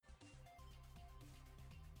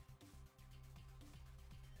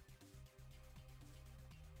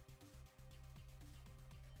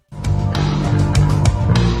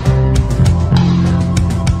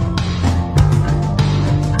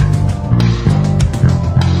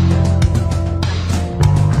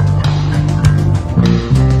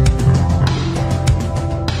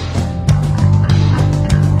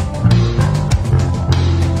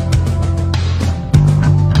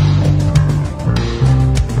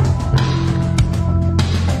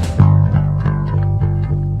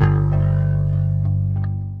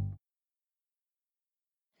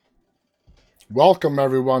Welcome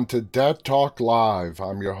everyone to Dead Talk Live.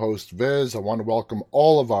 I'm your host Viz. I want to welcome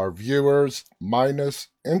all of our viewers, minus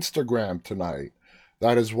Instagram tonight.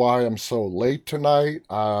 That is why I'm so late tonight.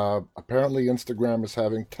 Apparently, Instagram is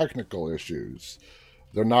having technical issues.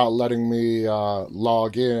 They're not letting me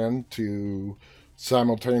log in to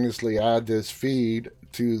simultaneously add this feed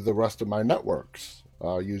to the rest of my networks.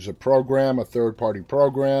 Use a program, a third party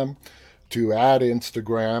program, to add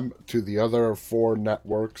Instagram to the other four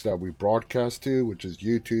networks that we broadcast to, which is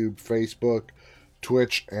YouTube, Facebook,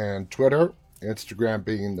 Twitch, and Twitter. Instagram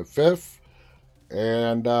being the fifth,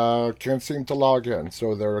 and can't seem to log in.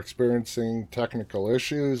 So they're experiencing technical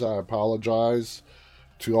issues. I apologize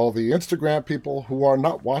to all the Instagram people who are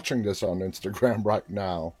not watching this on Instagram right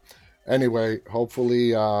now. Anyway,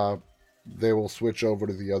 hopefully they will switch over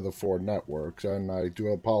to the other four networks, and I do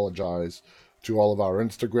apologize to all of our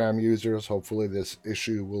Instagram users. Hopefully this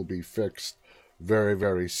issue will be fixed very,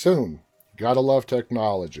 very soon. Gotta love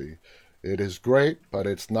technology. It is great, but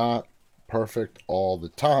it's not perfect all the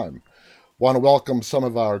time. Want to welcome some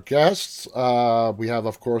of our guests. We have,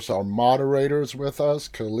 of course, our moderators with us.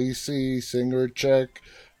 Khaleesi, Singer Chick,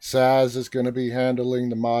 Saz is going to be handling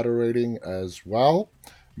the moderating as well.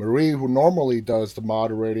 Marie, who normally does the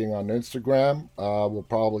moderating on Instagram, will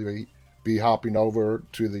probably be hopping over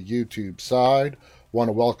to the YouTube side. Want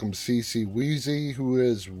to welcome Cece Weezy, who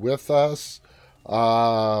is with us.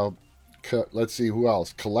 Let's see who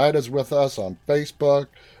else. Colette is with us on Facebook.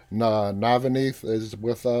 Navaneeth is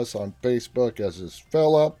with us on Facebook, as is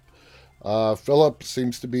Philip. Philip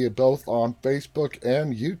seems to be both on Facebook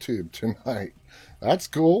and YouTube tonight. That's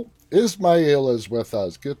cool. Ismail is with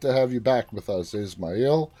us. Good to have you back with us,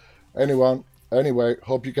 Ismail. Anyway,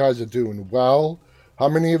 hope you guys are doing well. How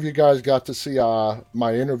many of you guys got to see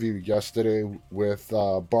my interview yesterday with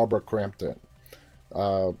Barbara Crampton?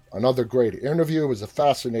 Another great interview. It was a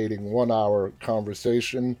fascinating 1 hour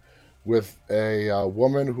conversation with a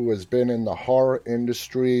woman who has been in the horror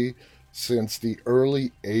industry since the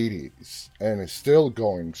early 80s and is still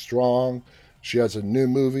going strong. She has a new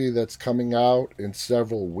movie that's coming out in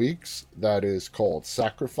several weeks that is called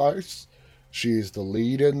Sacrifice. She's the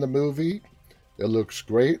lead in the movie. It looks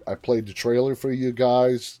great. I played the trailer for you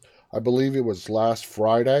guys. I believe it was last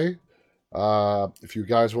Friday. If you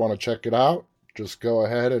guys want to check it out, just go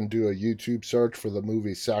ahead and do a YouTube search for the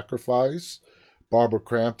movie Sacrifice. Barbara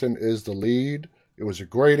Crampton is the lead. It was a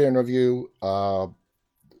great interview.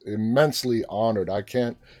 Immensely honored. I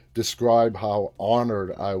can't describe how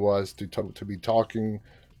honored I was to be talking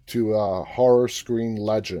to a horror screen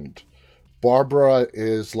legend. Barbara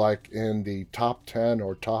is like in the top 10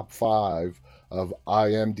 or top 5 of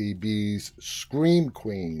IMDb's Scream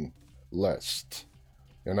Queen list.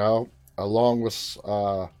 You know, along with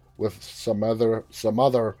some other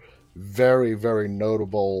very, very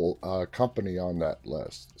notable company on that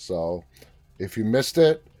list. So if you missed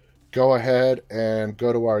it, go ahead and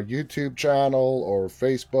go to our YouTube channel or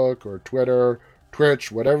Facebook or Twitter,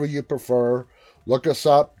 Twitch, whatever you prefer. Look us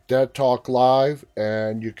up, Dead Talk Live,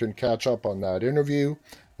 and you can catch up on that interview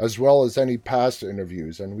as well as any past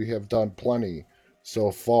interviews, and we have done plenty so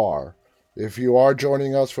far. If you are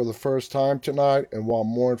joining us for the first time tonight and want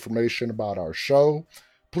more information about our show,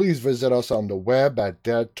 please visit us on the web at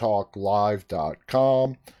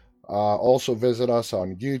deadtalklive.com. Also visit us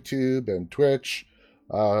on YouTube and Twitch.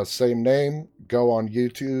 Same name. Go on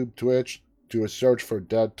YouTube, Twitch, do a search for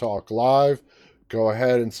Dead Talk Live. Go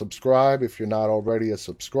ahead and subscribe if you're not already a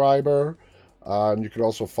subscriber. And you can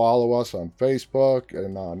also follow us on Facebook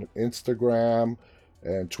and on Instagram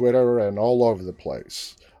and Twitter and all over the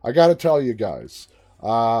place. I got to tell you guys,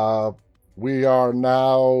 we are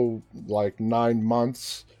now like 9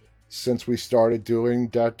 months since we started doing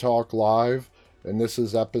Dead Talk Live, and this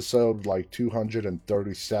is episode like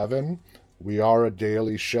 237. We are a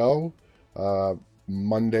daily show,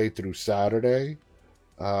 Monday through Saturday.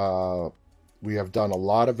 We have done a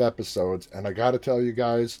lot of episodes, and I got to tell you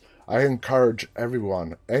guys, I encourage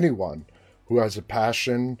anyone who has a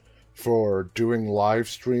passion for doing live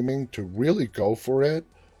streaming to really go for it.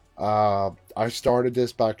 I started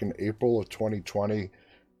this back in April of 2020,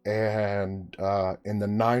 and in the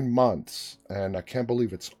 9 months, and I can't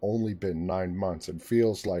believe it's only been 9 months, it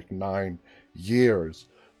feels like 9 years,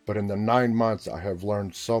 but in the 9 months I have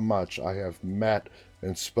learned so much. I have met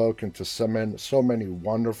and spoken to so many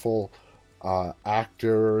wonderful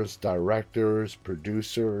actors, directors,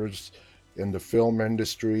 producers in the film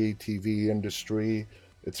industry, TV industry.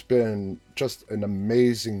 It's been just an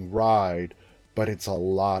amazing ride, but it's a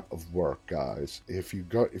lot of work, guys. If you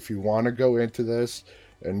want to go into this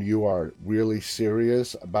and you are really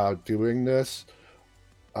serious about doing this,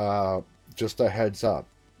 just a heads up.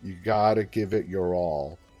 You got to give it your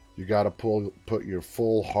all. You got to put your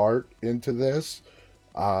full heart into this.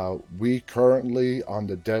 We currently on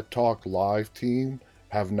the Dead Talk Live team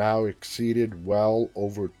have now exceeded well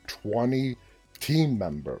over 20 team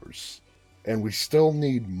members, and we still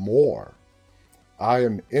need more. I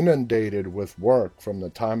am inundated with work from the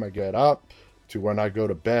time I get up to when I go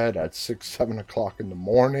to bed at 6, 7 o'clock in the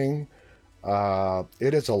morning.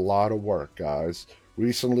 It is a lot of work, guys.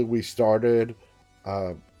 Recently, we started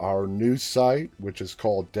our news site, which is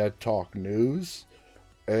called Dead Talk News.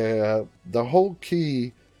 The whole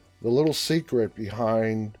key, the little secret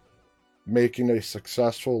behind making a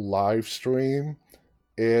successful live stream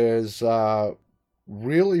is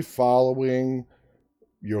really following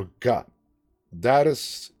your gut. That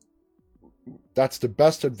is that's the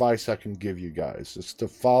best advice I can give you guys. Is to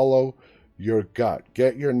follow your gut.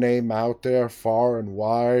 Get your name out there far and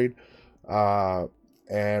wide, uh,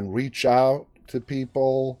 and reach out to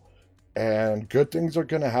people, and good things are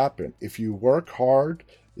going to happen. If you work hard,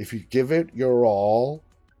 if you give it your all,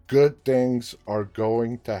 good things are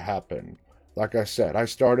going to happen. Like I said, I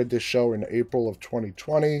started this show in April of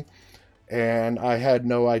 2020, and I had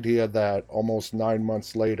no idea that almost 9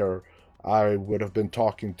 months later, I would have been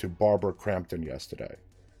talking to Barbara Crampton yesterday.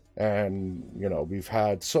 And, we've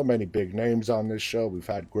had so many big names on this show. We've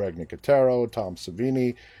had Greg Nicotero, Tom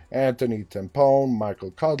Savini, Anthony Tempone,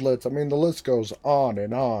 Michael Cudlitz. I mean, the list goes on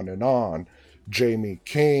and on and on. Jamie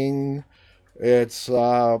King. It's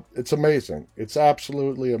amazing. It's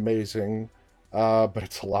absolutely amazing. But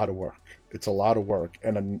it's a lot of work. It's a lot of work,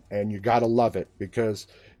 and you gotta love it, because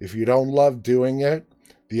if you don't love doing it,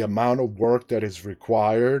 the amount of work that is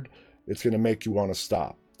required, it's gonna make you want to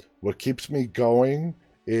stop. What keeps me going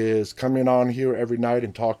is coming on here every night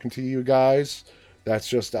and talking to you guys. That's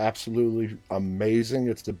just absolutely amazing.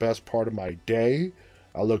 It's the best part of my day.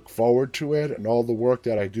 I look forward to it, and all the work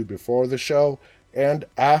that I do before the show and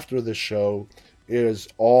after the show is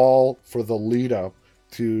all for the lead up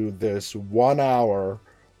to this 1 hour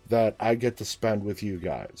that I get to spend with you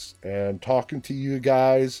guys. And talking to you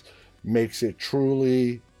guys makes it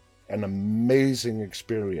truly an amazing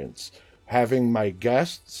experience. Having my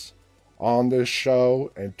guests on this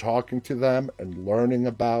show and talking to them and learning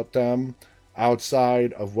about them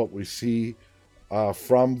outside of what we see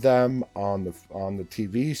from them on the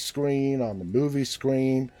TV screen, on the movie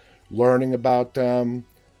screen, learning about them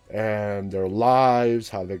and their lives,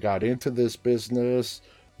 how they got into this business,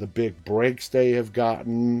 the big breaks they have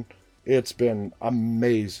gotten. It's been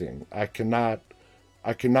amazing. I cannot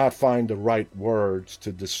find the right words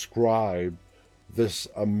to describe this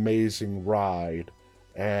amazing ride,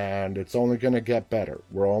 and it's only going to get better.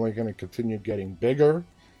 We're only going to continue getting bigger,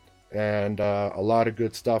 and a lot of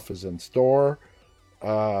good stuff is in store.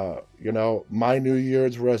 My New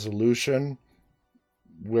Year's resolution,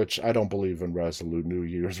 which I don't believe in New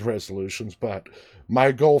Year's resolutions, but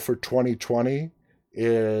my goal for 2020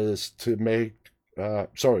 is to make,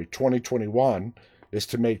 2021 is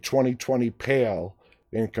to make 2020 pale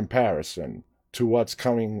in comparison to what's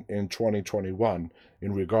coming in 2021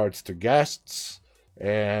 in regards to guests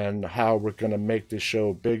and how we're going to make this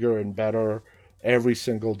show bigger and better every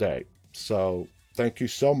single day. So thank you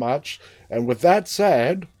so much. And with that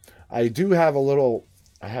said, I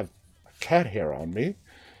have cat hair on me.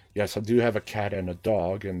 Yes, I do have a cat and a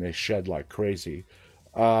dog, and they shed like crazy.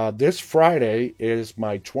 This Friday is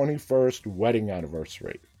my 21st wedding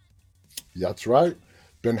anniversary. That's right.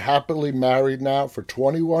 Been happily married now for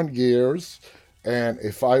 21 years. And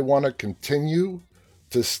if I want to continue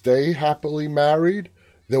to stay happily married,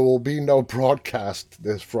 there will be no broadcast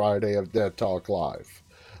this Friday of Dead Talk Live.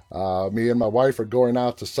 Me and my wife are going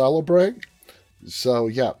out to celebrate. So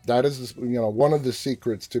yeah, that is one of the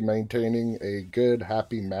secrets to maintaining a good,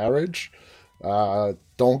 happy marriage.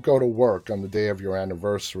 Don't go to work on the day of your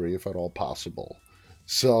anniversary if at all possible.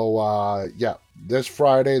 So yeah, this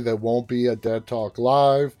Friday there won't be a Dead Talk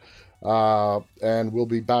Live, and we'll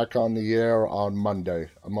be back on the air on Monday.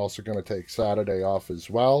 I'm also going to take Saturday off as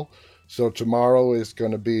well. So tomorrow is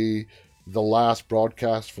going to be the last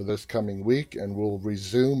broadcast for this coming week, and we'll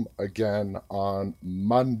resume again on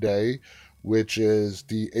Monday, which is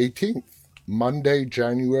the 18th, Monday,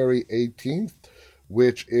 January 18th,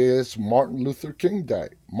 which is Martin Luther King Day,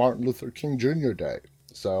 Martin Luther King Jr. Day.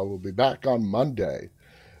 So we'll be back on Monday.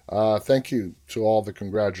 Thank you to all the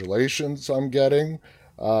congratulations I'm getting.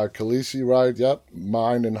 Khaleesi, right? Yep.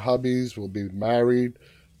 Mine and hubby's will be married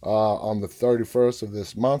on the 31st of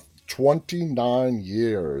this month. 29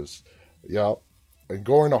 years. Yep. And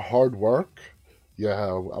going to hard work.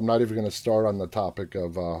 Yeah, I'm not even going to start on the topic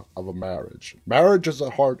of a marriage. Marriage is a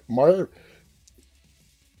hard.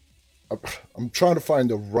 I'm trying to find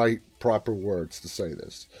the right proper words to say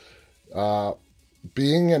this. Uh,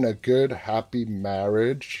 Being in a good, happy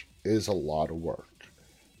marriage is a lot of work.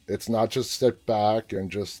 It's not just sit back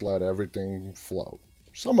and just let everything flow.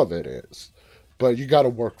 Some of it is, but you got to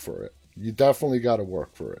work for it. You definitely got to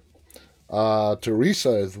work for it.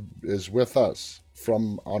 Teresa is with us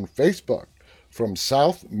from on Facebook from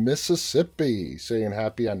South Mississippi, saying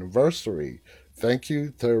happy anniversary. Thank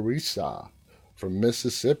you, Teresa, from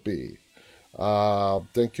Mississippi.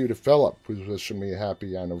 Thank you to Philip, who's wishing me a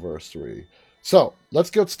happy anniversary. So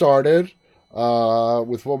let's get started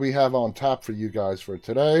with what we have on tap for you guys for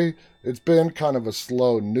today. It's been kind of a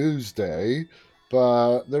slow news day,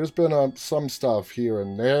 but there's been some stuff here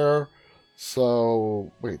and there.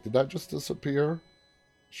 So, wait, did that just disappear?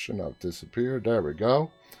 Should not have disappeared. There we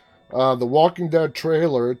go. The Walking Dead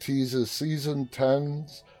trailer teases season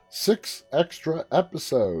 10's 6 extra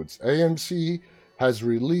episodes. AMC has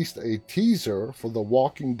released a teaser for The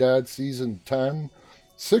Walking Dead season 10,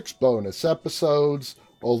 6 bonus episodes.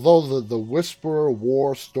 Although the Whisperer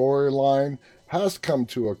War storyline has come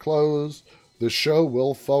to a close, the show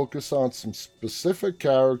will focus on some specific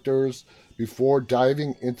characters before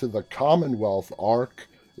diving into the Commonwealth arc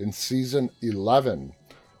in season 11.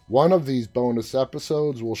 One of these bonus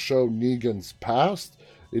episodes will show Negan's past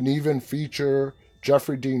and even feature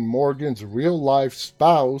Jeffrey Dean Morgan's real-life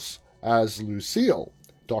spouse as Lucille,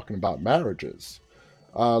 talking about marriages.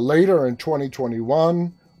 Later in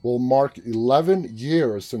 2021 will mark 11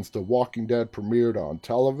 years since The Walking Dead premiered on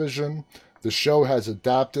television. The show has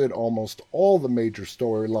adapted almost all the major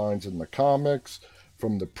storylines in the comics,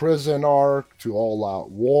 from the prison arc to all-out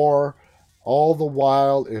war. All the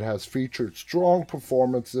while, it has featured strong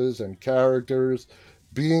performances and characters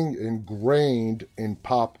being ingrained in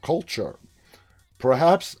pop culture.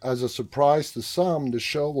 Perhaps as a surprise to some, the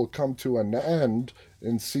show will come to an end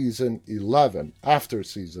in season 11, after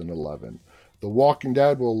season 11. The Walking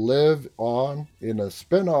Dead will live on in a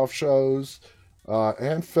spin-off shows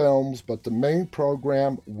and films, but the main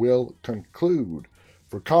program will conclude.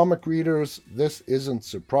 For comic readers, this isn't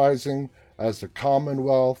surprising, as the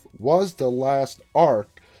Commonwealth was the last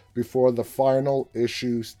arc before the final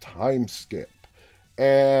issue's time skip.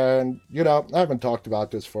 And, I haven't talked about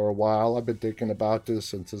this for a while. I've been thinking about this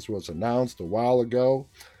since this was announced a while ago.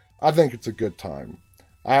 I think it's a good time.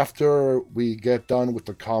 After we get done with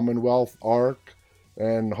the Commonwealth arc,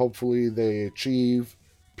 and hopefully they achieve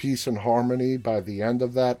peace and harmony by the end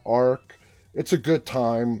of that arc, it's a good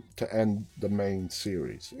time to end the main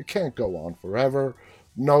series. It can't go on forever.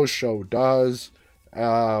 No show does.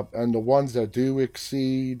 And the ones that do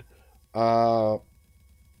exceed,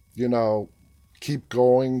 keep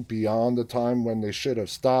going beyond the time when they should have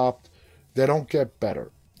stopped, they don't get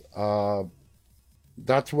better.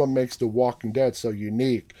 That's what makes The Walking Dead so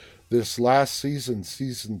unique. This last season,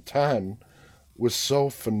 season 10, was so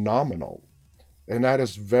phenomenal. And that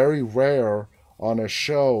is very rare on a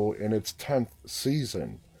show in its 10th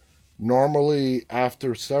season. Normally,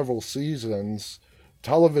 after several seasons,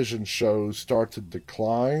 television shows start to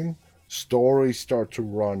decline, stories start to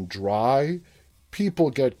run dry, people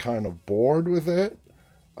get kind of bored with it.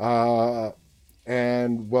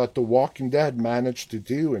 And what The Walking Dead managed to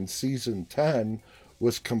do in season 10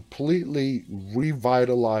 was completely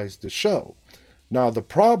revitalize the show. Now, the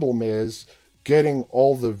problem is getting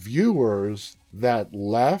all the viewers that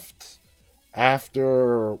left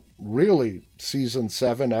after really season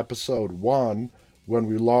 7, episode 1, when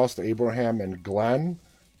we lost Abraham and Glenn,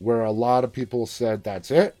 where a lot of people said,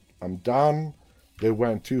 that's it, I'm done, they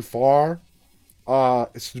went too far.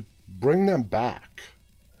 It's to bring them back.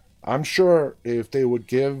 I'm sure if they would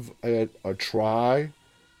give it a try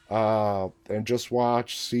and just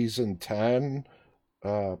watch season 10,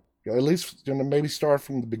 at least maybe start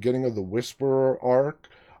from the beginning of the Whisperer arc,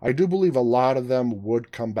 I do believe a lot of them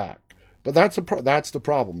would come back. But that's the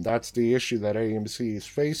problem. That's the issue that AMC is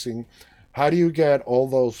facing. How do you get all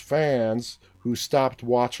those fans who stopped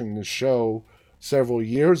watching the show several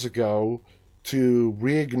years ago to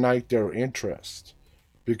reignite their interest?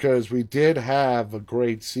 Because we did have a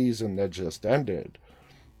great season that just ended.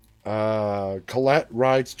 Colette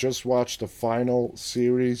writes, just watched the final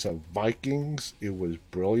series of Vikings. It was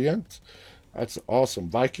brilliant. That's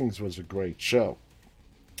awesome. Vikings was a great show.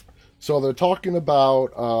 So they're talking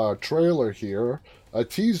about a trailer here. A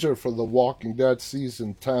teaser for The Walking Dead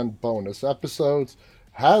Season 10 bonus episodes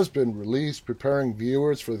has been released, preparing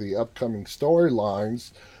viewers for the upcoming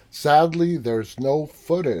storylines. Sadly, there's no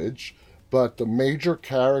footage, but the major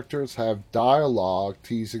characters have dialogue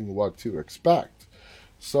teasing what to expect.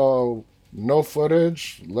 So, no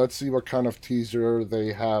footage. Let's see what kind of teaser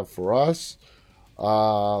they have for us.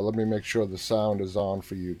 Let me make sure the sound is on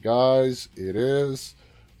for you guys. It is.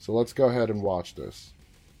 So let's go ahead and watch this.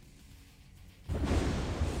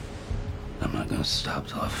 I'm not gonna stop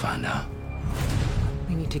till I find out.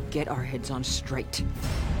 We need to get our heads on straight.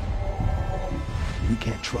 We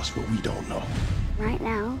can't trust what we don't know. Right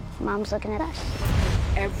now, Mom's looking at us.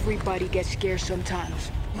 Everybody gets scared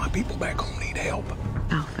sometimes. My people back home need help.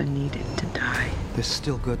 Alpha needed to die. There's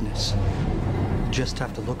still goodness. You just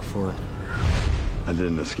have to look for it. I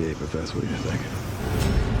didn't escape, if that's what you're thinking.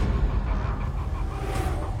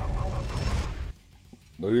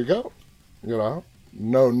 There you go. You know,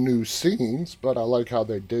 no new scenes, but I like how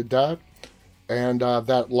they did that. And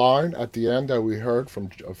that line at the end that we heard from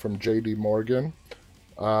J.D. Morgan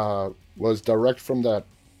was direct from that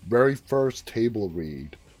very first table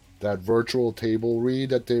read, that virtual table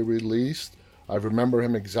read that they released. I remember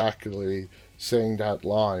him exactly saying that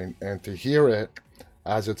line, and to hear it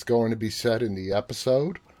as it's going to be said in the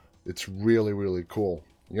episode, it's really, really cool.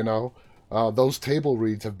 You know, those table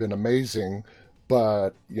reads have been amazing,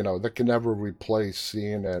 but, you know, that can never replace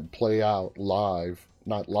seeing it play out live.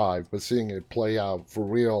 Not live, but seeing it play out for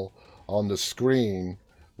real on the screen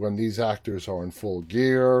when these actors are in full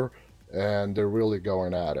gear and they're really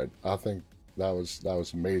going at it. I think that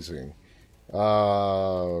was amazing.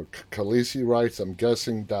 Khaleesi writes, I'm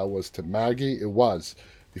guessing that was to Maggie. It was.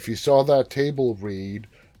 If you saw that table read,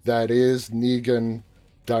 that is Negan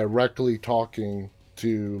directly talking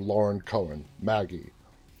to Lauren Cohen, Maggie.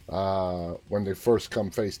 When they first come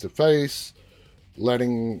face to face,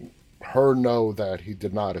 letting her know that he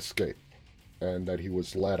did not escape and that he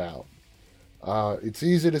was let out. It's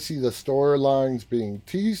easy to see the storylines being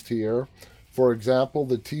teased here. For example,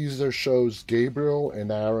 the teaser shows Gabriel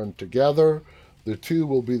and Aaron together. The two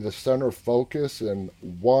will be the center focus in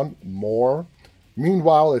one more.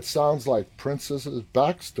 Meanwhile, it sounds like Princess's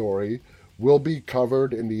backstory will be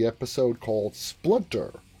covered in the episode called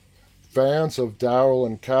Splinter. Fans of Daryl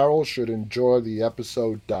and Carol should enjoy the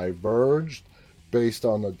episode Diverged based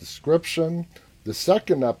on the description. The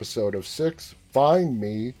second episode of 6, Find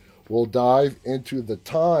Me, will dive into the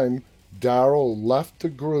time Daryl left the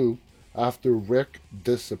group after Rick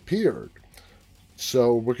disappeared.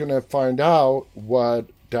 So we're going to find out what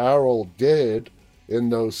Daryl did in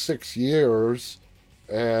those 6 years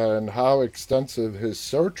and how extensive his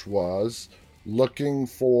search was looking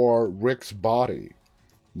for Rick's body.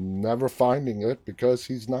 Never finding it because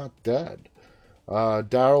he's not dead.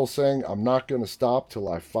 Daryl saying, I'm not going to stop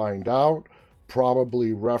till I find out,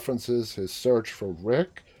 probably references his search for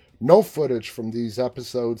Rick. No footage from these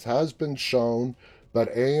episodes has been shown,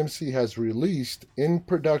 but AMC has released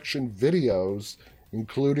in-production videos,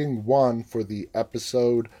 including one for the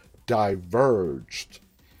episode Diverged.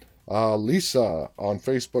 Lisa on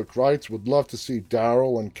Facebook writes, would love to see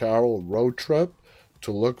Daryl and Carol road trip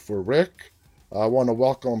to look for Rick. I want to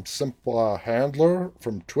welcome Simp Handler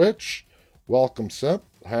from Twitch. Welcome, Simp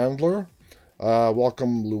Handler.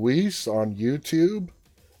 Welcome, Luis on YouTube.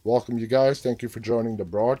 Welcome, you guys. Thank you for joining the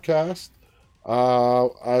broadcast.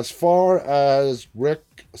 As far as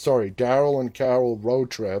Daryl and Carol road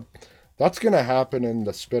trip, that's going to happen in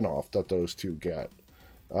the spinoff that those two get.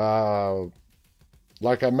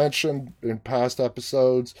 Like I mentioned in past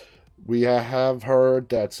episodes, we have heard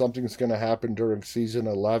that something's going to happen during season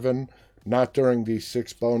 11. Not during these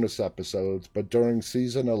 6 bonus episodes, but during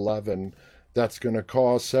season 11, that's going to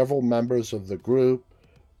cause several members of the group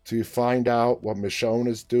to find out what Michonne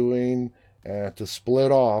is doing and to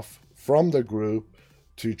split off from the group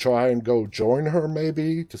to try and go join her,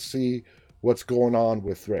 maybe, to see what's going on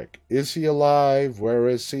with Rick. Is he alive? Where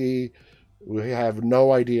is he? We have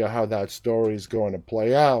no idea how that story is going to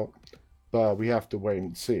play out, but we have to wait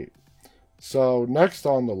and see. So next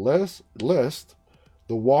on the list,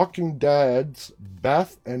 The Walking Dead's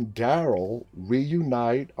Beth and Daryl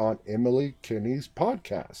reunite on Emily Kinney's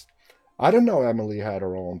podcast. I didn't know Emily had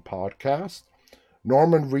her own podcast.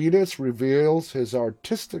 Norman Reedus reveals his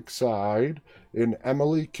artistic side in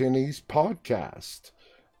Emily Kinney's podcast.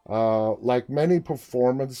 Like many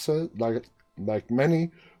performing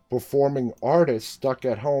artists stuck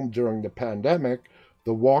at home during the pandemic,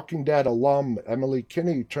 The Walking Dead alum Emily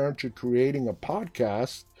Kinney turned to creating a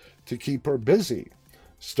podcast to keep her busy.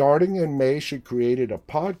 Starting in May, she created a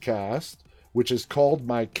podcast, which is called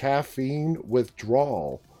My Caffeine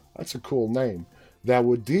Withdrawal. That's a cool name. That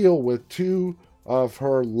would deal with 2 of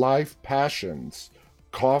her life passions,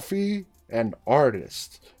 coffee and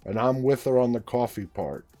artists. And I'm with her on the coffee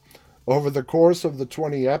part. Over the course of the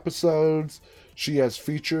 20 episodes, she has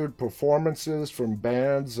featured performances from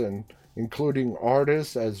bands and including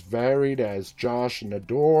artists as varied as Josh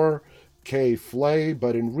Nador, Kay Flay,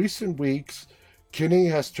 but in recent weeks, Kinney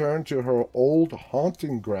has turned to her old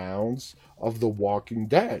haunting grounds of The Walking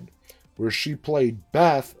Dead, where she played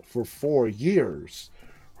Beth for 4 years.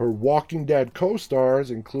 Her Walking Dead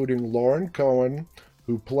co-stars, including Lauren Cohen,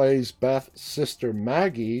 who plays Beth's sister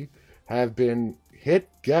Maggie, have been hit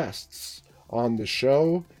guests on the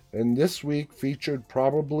show, and this week featured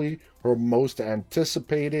probably her most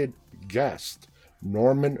anticipated guest,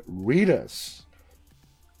 Norman Reedus.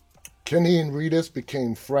 Kinney and Reedus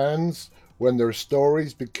became friends when their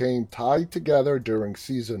stories became tied together during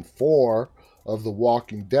season 4 of The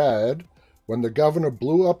Walking Dead, when the governor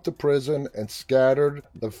blew up the prison and scattered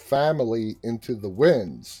the family into the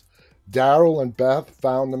winds. Daryl and Beth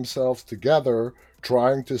found themselves together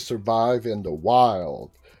trying to survive in the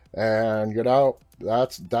wild. And,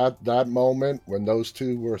 that's that moment when those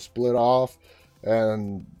two were split off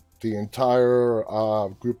and the entire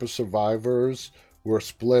group of survivors were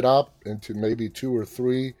split up into maybe 2 or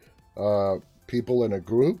 3 people in a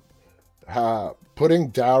group.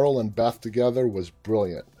 Putting Daryl and Beth together was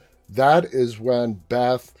brilliant. That is when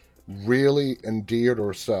Beth really endeared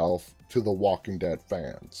herself to the Walking Dead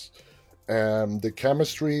fans. And the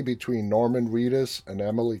chemistry between Norman Reedus and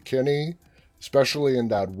Emily Kinney, especially in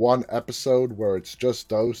that one episode where it's just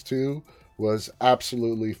those two, was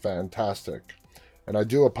absolutely fantastic. And I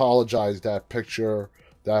do apologize, that picture,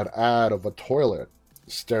 that ad of a toilet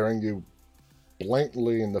staring you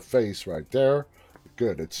blatantly in the face right there.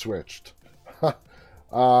 Good, it switched.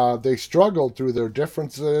 They struggled through their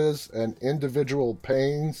differences and individual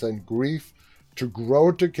pains and grief to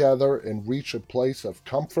grow together and reach a place of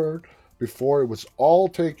comfort before it was all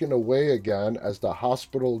taken away again as the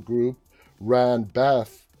hospital group ran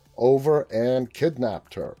Beth over and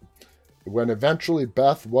kidnapped her. When eventually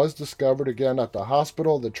Beth was discovered again at the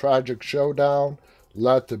hospital, the tragic showdown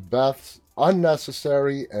led to Beth's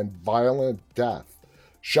unnecessary and violent death,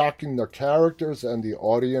 shocking the characters and the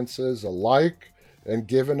audiences alike, and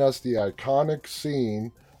giving us the iconic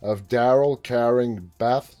scene of Daryl carrying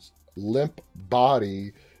Beth's limp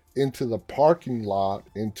body into the parking lot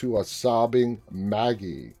into a sobbing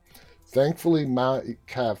Maggie. Thankfully,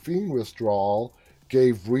 caffeine withdrawal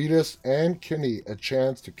gave Reedus and Kinney a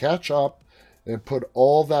chance to catch up and put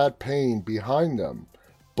all that pain behind them.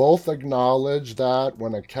 Both acknowledge that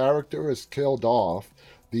when a character is killed off,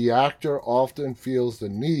 the actor often feels the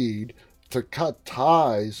need to cut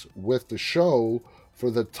ties with the show for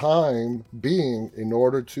the time being in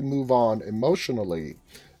order to move on emotionally.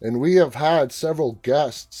 And we have had several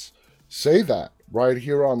guests say that right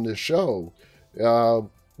here on this show.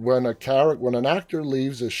 When an actor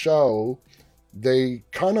leaves a show, they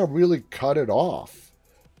kind of really cut it off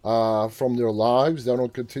from their lives. They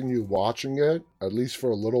don't continue watching it, at least for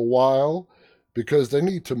a little while, because they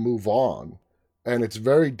need to move on. And it's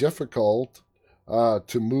very difficult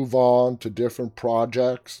to move on to different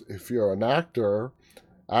projects if you're an actor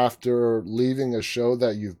after leaving a show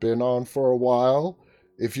that you've been on for a while,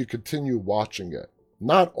 if you continue watching it.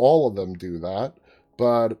 Not all of them do that,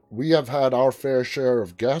 but we have had our fair share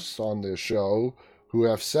of guests on this show who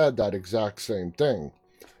have said that exact same thing.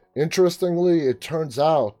 Interestingly, it turns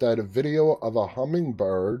out that a video of a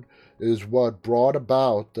hummingbird is what brought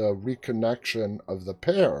about the reconnection of the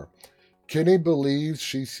pair. Kinney believes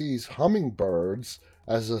she sees hummingbirds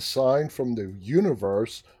as a sign from the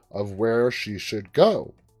universe of where she should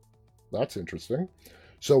go. That's interesting.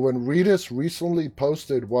 So when Reedus recently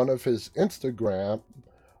posted one of his Instagram,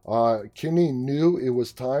 Kinney knew it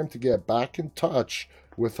was time to get back in touch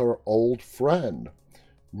with her old friend.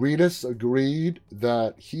 Reedus agreed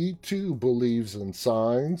that he too believes in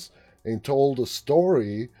signs and told a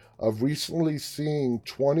story of recently seeing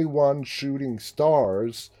 21 shooting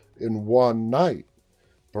stars in one night.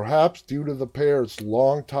 Perhaps due to the pair's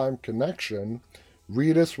longtime connection,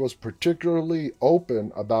 Reedus was particularly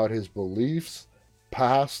open about his beliefs,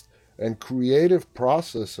 past, and creative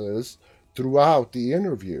processes throughout the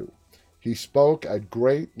interview. He spoke at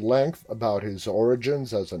great length about his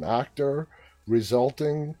origins as an actor,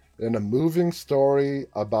 resulting in a moving story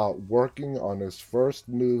about working on his first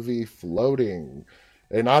movie, Floating.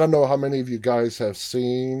 And I don't know how many of you guys have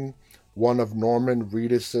seen one of Norman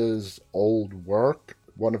Reedus's old work,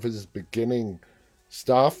 one of his beginning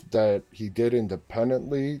stuff that he did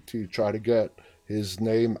independently to try to get his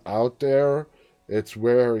name out there. It's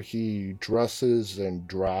where he dresses in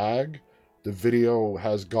drag. The video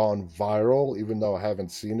has gone viral, even though I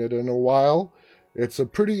haven't seen it in a while. It's a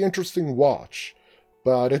pretty interesting watch,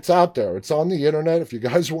 but it's out there. It's on the internet if you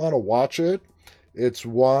guys want to watch it. It's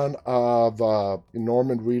one of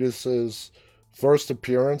Norman Reedus's first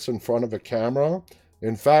appearance in front of a camera.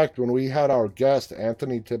 In fact, when we had our guest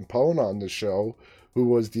Anthony Timpone on the show, who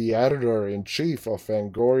was the editor-in-chief of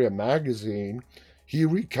Fangoria magazine, he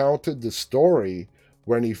recounted the story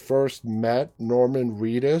when he first met Norman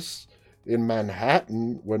Reedus in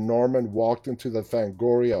Manhattan, when Norman walked into the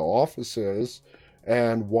Fangoria offices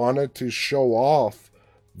and wanted to show off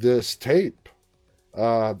this tape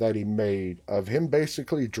that he made of him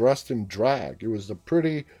basically dressed in drag. It was a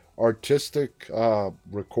pretty artistic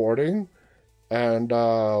recording, and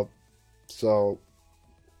so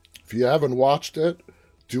if you haven't watched it,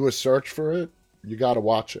 do a search for it. You got to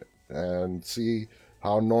watch it and see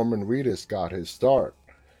how Norman Reedus got his start.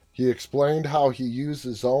 He explained how he used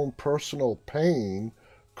his own personal pain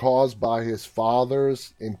caused by his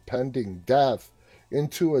father's impending death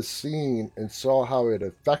into a scene and saw how it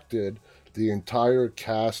affected the entire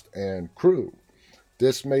cast and crew.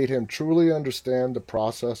 This made him truly understand the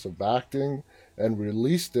process of acting, and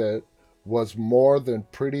released it was more than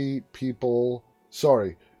pretty people.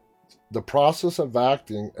 The process of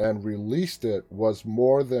acting and released it was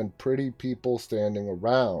more than pretty people standing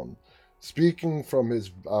around. Speaking from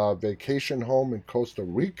his vacation home in Costa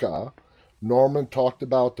Rica, Norman talked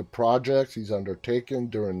about the projects he's undertaken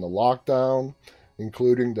during the lockdown,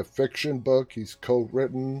 including the fiction book he's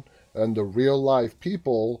co-written and the real-life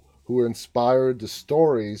people who inspired the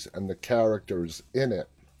stories and the characters in it.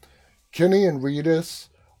 Kinney and Reedus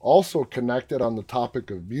also connected on the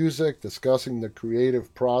topic of music, discussing the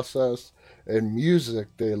creative process and music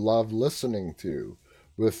they love listening to.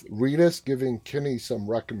 With Reedus giving Kinney some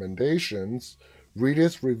recommendations,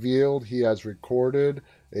 Reedus revealed he has recorded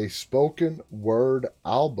a spoken word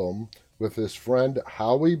album with his friend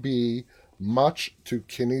Howie B, much to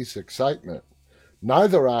Kinney's excitement.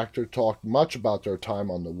 Neither actor talked much about their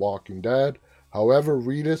time on The Walking Dead. However,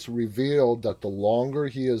 Reedus revealed that the longer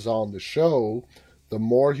he is on the show, the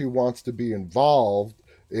more he wants to be involved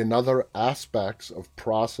in other aspects of the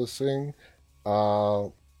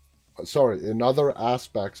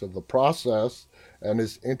process, and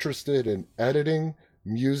is interested in editing,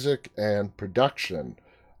 music, and production.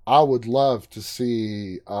 I would love to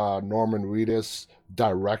see Norman Reedus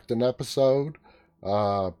direct an episode,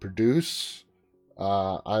 produce.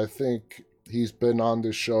 I think he's been on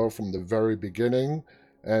this show from the very beginning,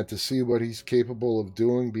 and to see what he's capable of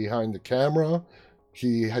doing behind the camera.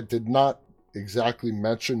 He did not exactly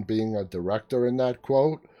mention being a director in that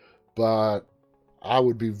quote, but I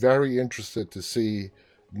would be very interested to see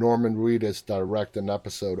Norman Reedus direct an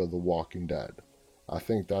episode of The Walking Dead. I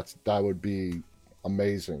think that would be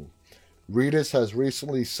amazing. Reedus has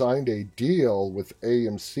recently signed a deal with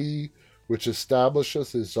AMC, which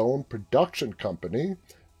establishes his own production company,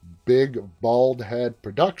 Big Bald Head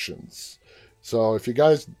Productions. So if you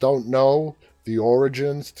guys don't know the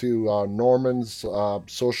origins to Norman's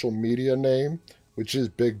social media name, which is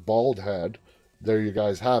Big Bald Head, there you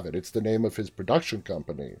guys have it. It's the name of his production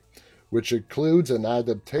company, which includes an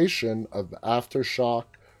adaptation of Aftershock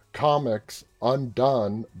Comics'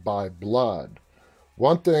 Undone by Blood.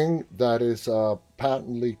 One thing that is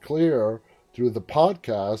patently clear through the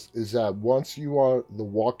podcast is that once you are the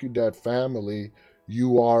Walking Dead family,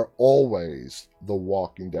 you are always the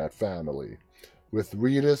Walking Dead family. With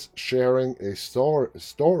Reedus sharing a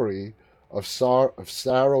story of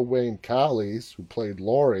Sarah Wayne Callies, who played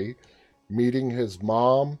Laurie, meeting his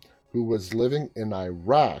mom, who was living in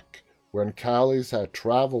Iraq when Callies had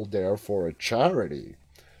traveled there for a charity.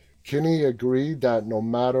 Kinney agreed that no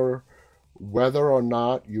matter whether or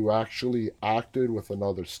not you actually acted with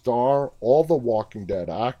another star, all the Walking Dead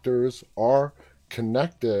actors are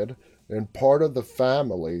connected and part of the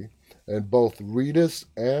family, and both Reedus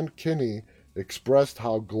and Kinney expressed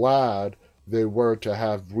how glad they were to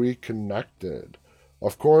have reconnected.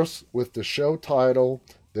 Of course, with the show title,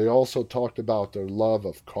 they also talked about their love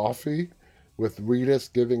of coffee, with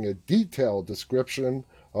Reedus giving a detailed description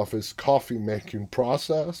of his coffee-making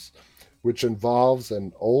process, which involves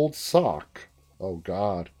an old sock. Oh,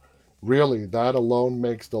 God. Really, that alone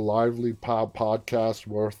makes the Lively podcast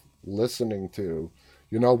worth listening to.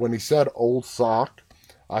 You know, when he said old sock,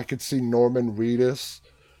 I could see Norman Reedus,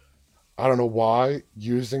 I don't know why,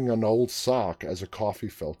 using an old sock as a coffee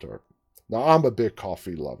filter. Now, I'm a big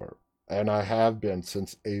coffee lover, and I have been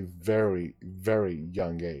since a very, very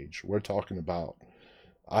young age. We're talking about,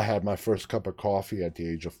 I had my first cup of coffee at the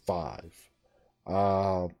age of 5.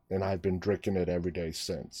 And I've been drinking it every day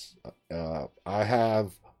since. I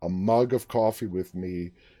have a mug of coffee with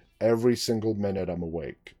me every single minute I'm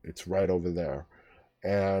awake. It's right over there.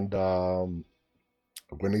 And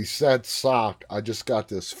when he said sock, I just got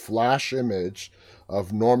this flash image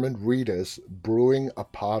of Norman Reedus brewing a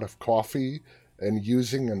pot of coffee and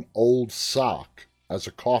using an old sock as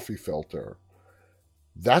a coffee filter.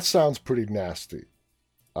 That sounds pretty nasty.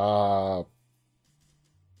 Uh,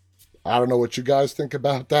 I don't know what you guys think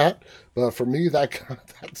about that, but for me, that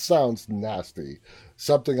sounds nasty.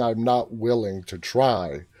 Something I'm not willing to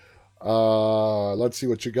try. Let's see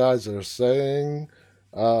what you guys are saying.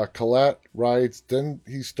 Colette writes, didn't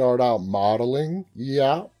he start out modeling?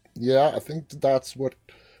 Yeah, I think that's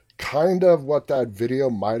kind of what that video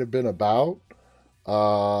might have been about.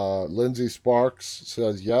 Lindsay Sparks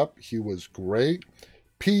says, yep, he was great.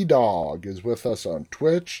 P-Dog is with us on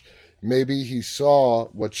Twitch. Maybe he saw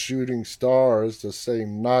what Shooting Stars the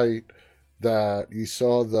same night that he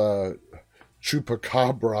saw the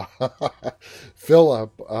Chupacabra.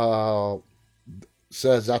 Philip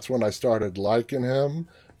says that's when I started liking him.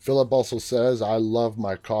 Philip also says, I love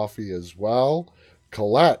my coffee as well.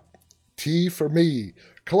 Colette, tea for me.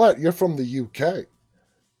 Colette, you're from the UK.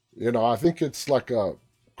 I think it's like a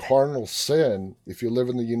cardinal sin if you live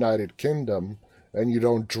in the United Kingdom and you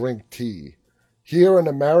don't drink tea. Here in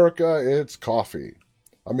America, it's coffee.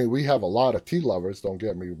 I mean, we have a lot of tea lovers, don't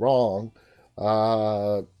get me wrong.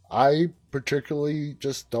 I particularly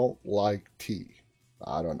just don't like tea.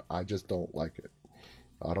 I just don't like it.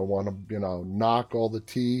 I don't want to, knock all the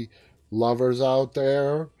tea lovers out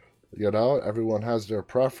there. Everyone has their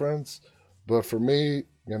preference. But for me,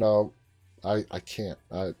 I can't.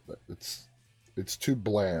 It's too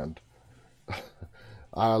bland.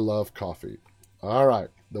 I love coffee. All right.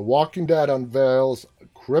 The Walking Dead unveils a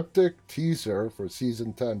cryptic teaser for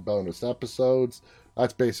Season 10 bonus episodes.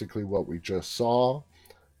 That's basically what we just saw.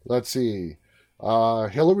 Let's see.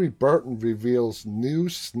 Hillary Burton reveals new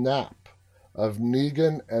snap of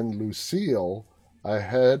Negan and Lucille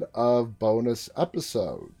ahead of bonus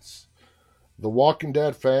episodes. The Walking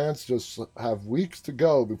Dead fans just have weeks to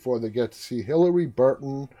go before they get to see Hillary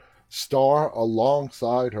Burton star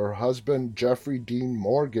alongside her husband Jeffrey Dean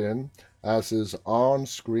Morgan as his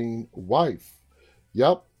on-screen wife.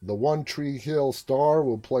 Yep, the One Tree Hill star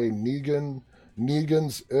will play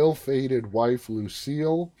Negan's ill-fated wife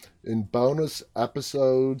Lucille in bonus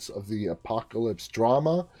episodes of the Apocalypse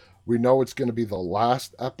drama. We know it's going to be the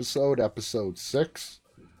last episode, episode 6,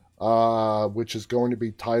 which is going to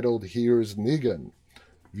be titled Here's Negan.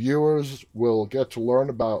 Viewers will get to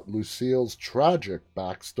learn about Lucille's tragic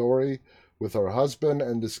backstory with her husband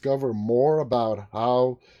and discover more about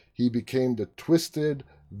how he became the twisted,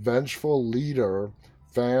 vengeful leader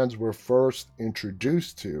fans were first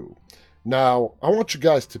introduced to. Now, I want you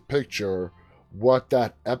guys to picture what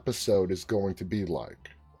that episode is going to be like.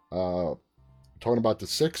 Talking about the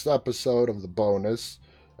 6th episode of the bonus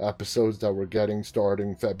episodes that we're getting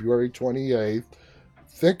starting February 28th.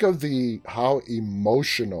 Think of how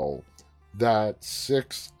emotional that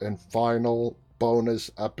 6th and final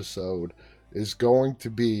bonus episode is going to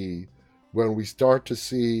be when we start to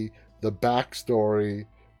see the backstory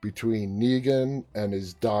between Negan and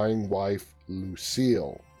his dying wife,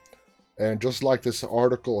 Lucille. And just like this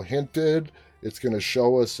article hinted, it's going to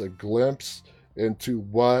show us a glimpse into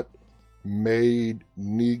what made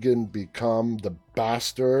Negan become the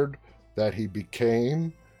bastard that he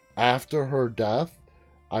became after her death.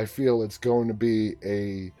 I feel it's going to be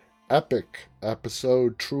a epic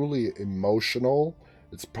episode, truly emotional.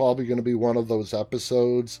 It's probably going to be one of those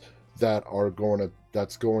episodes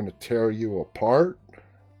that's going to tear you apart.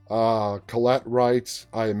 Colette writes,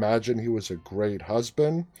 I imagine he was a great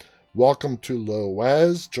husband. Welcome to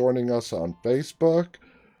Loez, joining us on Facebook.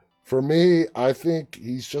 For me, I think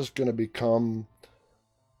he's just going to become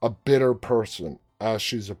a bitter person as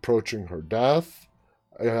she's approaching her death.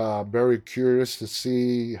 Very curious to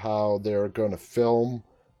see how they're going to film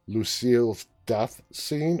Lucille's death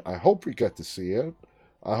scene. I hope we get to see it.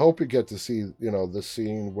 I hope we get to see, the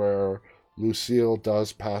scene where Lucille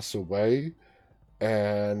does pass away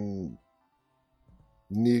and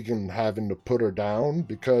Negan having to put her down,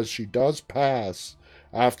 because she does pass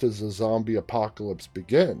after the zombie apocalypse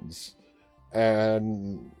begins.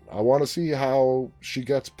 And I want to see how she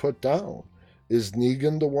gets put down. Is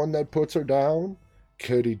Negan the one that puts her down?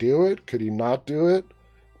 Could he do it? Could he not do it?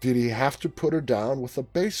 Did he have to put her down with a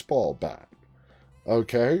baseball bat?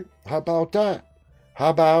 Okay, how about that? How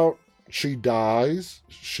about she dies,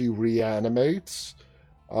 she reanimates,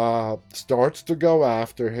 starts to go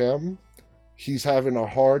after him. He's having a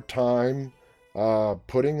hard time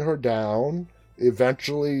putting her down,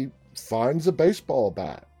 eventually finds a baseball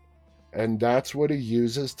bat. And that's what he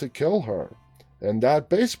uses to kill her. And that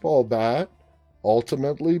baseball bat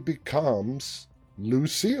ultimately becomes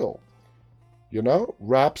Lucille.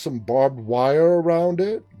 Wrap some barbed wire around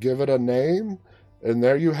it, give it a name, and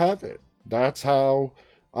there you have it. That's how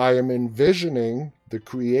I am envisioning the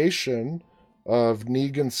creation of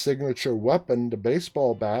Negan's signature weapon, the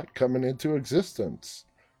baseball bat, coming into existence.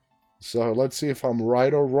 So let's see if I'm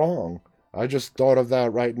right or wrong. I just thought of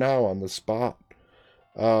that right now on the spot.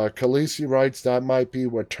 Khaleesi writes that might be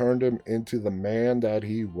what turned him into the man that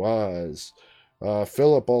he was.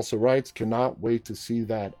 Philip also writes, cannot wait to see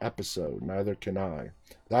that episode. Neither can I.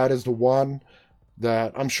 That is the one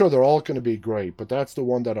that I'm sure they're all going to be great, but that's the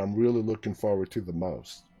one that I'm really looking forward to the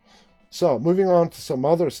most. So, moving on to some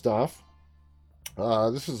other stuff.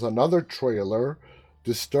 This is another trailer.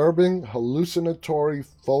 Disturbing hallucinatory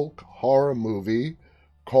folk horror movie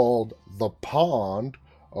called The Pond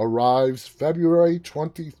arrives February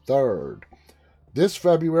 23rd. This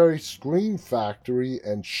February, Scream Factory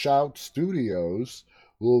and Shout Studios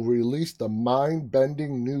will release the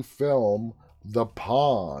mind-bending new film, The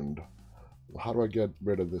Pond. How do I get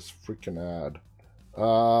rid of this freaking ad?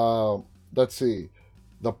 Let's see.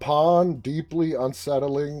 The Pond, deeply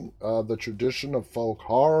unsettling the tradition of folk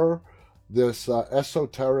horror. This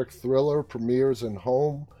esoteric thriller premieres in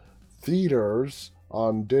home theaters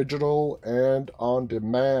on digital and on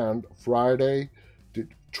demand Friday,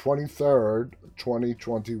 23rd,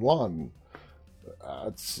 2021.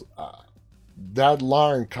 That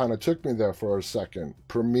line kind of took me there for a second.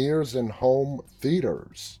 Premieres in home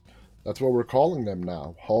theaters. That's what we're calling them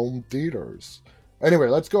now, home theaters. Anyway,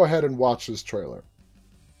 let's go ahead and watch this trailer.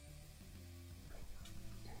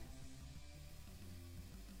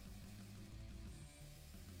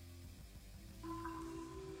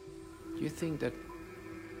 Do you think that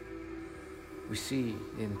we see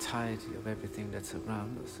the entirety of everything that's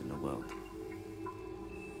around us in the world?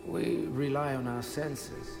 We rely on our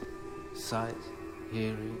senses: sight,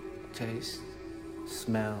 hearing, taste,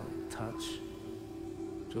 smell, touch,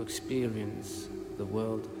 to experience the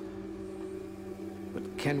world.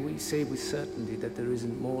 But can we say with certainty that there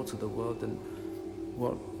isn't more to the world than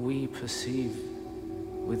what we perceive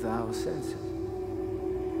with our senses?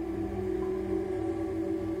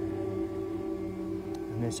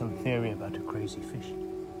 And there's some theory about a crazy fish.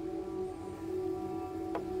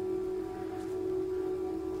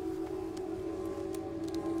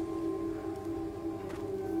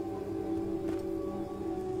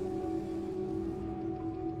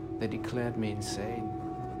 They declared me insane.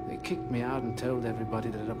 They kicked me out and told everybody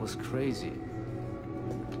that I was crazy.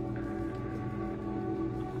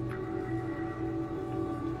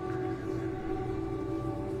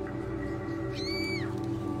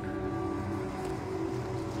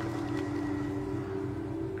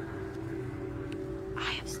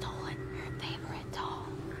 I have stolen her favorite doll.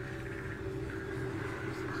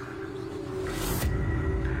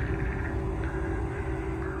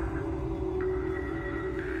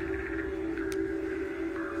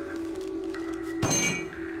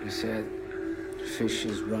 He said, fish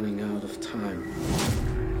is running out of time.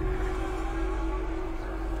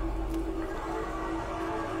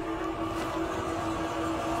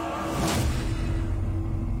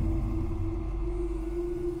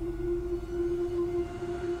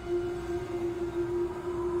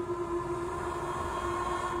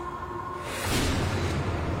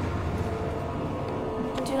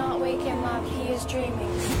 Do not wake him up, he is dreaming.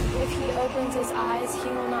 If he opens his eyes, he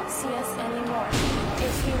will not see us anymore.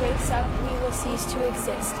 If he wakes up, we will cease to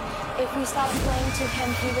exist. If we stop playing to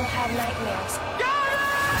him, he will have nightmares.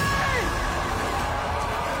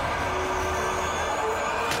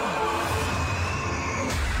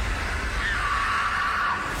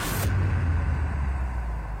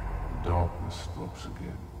 Darkness stops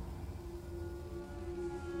again.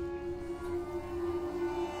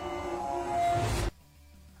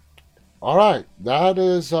 All right, that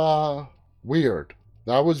is weird.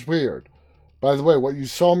 That was weird. By the way, what you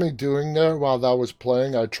saw me doing there while that was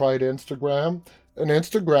playing, I tried Instagram, and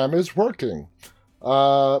Instagram is working.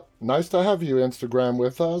 Nice to have you, Instagram,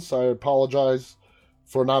 with us. I apologize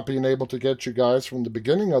for not being able to get you guys from the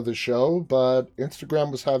beginning of the show, but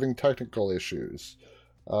Instagram was having technical issues.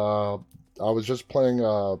 I was just playing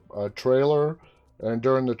a trailer, and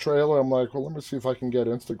during the trailer, I'm like, well, let me see if I can get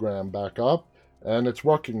Instagram back up, and it's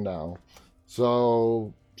working now.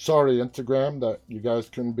 So, sorry, Instagram, that you guys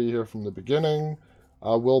couldn't be here from the beginning.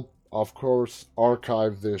 I will, of course,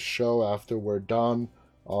 archive this show after we're done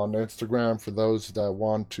on Instagram for those that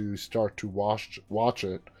want to start to watch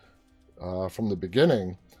it from the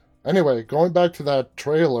beginning. Anyway, going back to that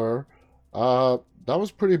trailer, that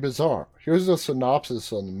was pretty bizarre. Here's a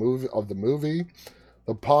synopsis of the movie.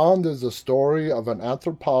 The Pond is the story of an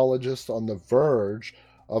anthropologist on the verge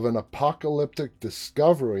of an apocalyptic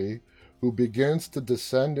discovery who begins to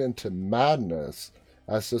descend into madness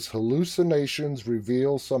as his hallucinations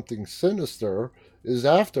reveal something sinister is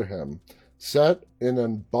after him. Set in a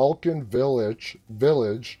Balkan village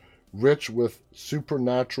rich with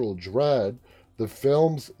supernatural dread, The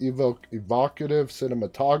film's evocative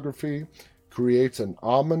cinematography creates an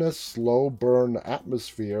ominous, slow-burn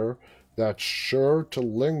atmosphere that's sure to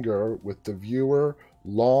linger with the viewer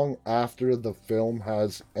long after the film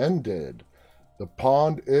has ended. The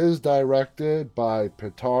Pond is directed by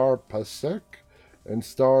Petar Pasek and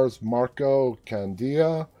stars Marco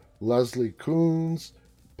Candia, Leslie Coons,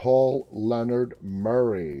 Paul Leonard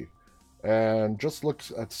Murray. And just look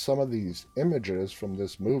at some of these images from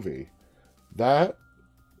this movie. That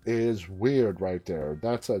is weird right there.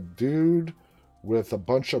 That's a dude with a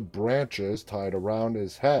bunch of branches tied around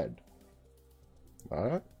his head.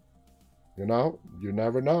 Alright? You know, you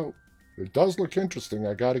never know. It does look interesting,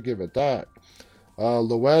 I gotta give it that.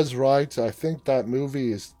 Luez writes, I think that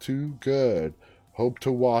movie is too good. Hope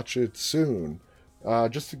to watch it soon.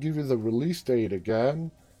 Just to give you the release date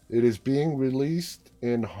again, it is being released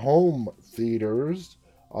in home theaters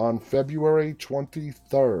on February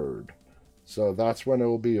 23rd. So that's when it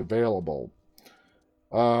will be available.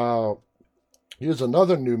 Here's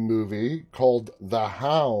another new movie called The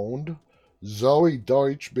Hound. Zoe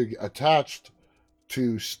Deutsch attached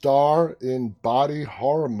to star in body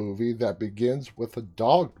horror movie that begins with a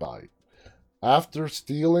dog bite. After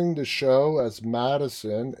stealing the show as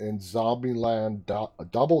Madison in Zombieland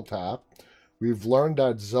Double Tap, we've learned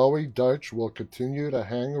that Zoe Deutsch will continue to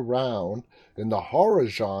hang around in the horror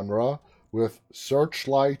genre with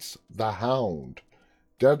Searchlight's The Hound.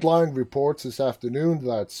 Deadline reports this afternoon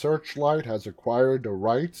that Searchlight has acquired the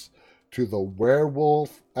rights to the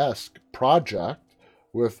werewolf-esque project,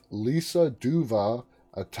 with Lisa Duva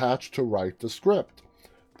attached to write the script.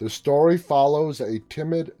 The story follows a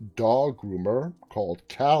timid dog groomer called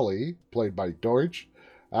Callie, played by Deutsch.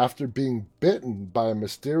 After being bitten by a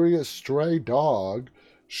mysterious stray dog,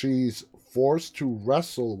 she's forced to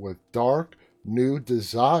wrestle with dark, new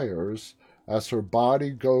desires as her body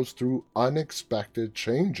goes through unexpected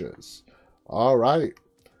changes. All right.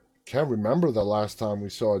 Can't remember the last time we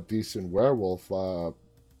saw a decent werewolf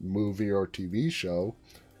movie or TV show.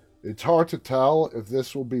 It's hard to tell if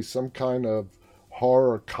this will be some kind of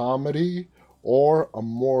horror comedy or a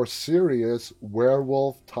more serious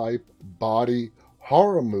werewolf-type body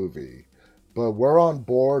horror movie. But we're on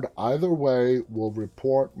board either way. We'll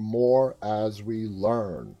report more as we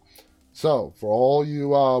learn. So, for all you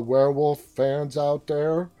werewolf fans out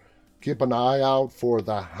there, keep an eye out for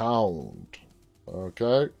The Hound.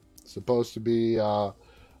 Okay? Supposed to be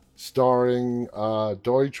starring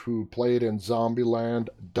Deutsch, who played in Zombieland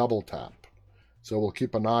Double Tap. So we'll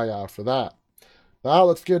keep an eye out for that. Now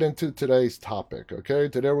let's get into today's topic, okay?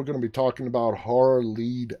 Today we're going to be talking about horror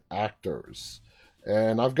lead actors.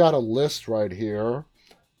 And I've got a list right here,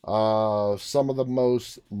 some of the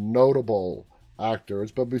most notable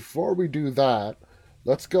actors. But before we do that,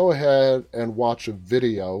 let's go ahead and watch a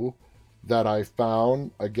video that I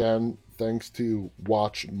found, again, thanks to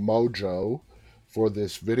Watch Mojo for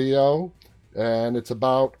this video. And it's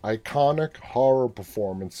about iconic horror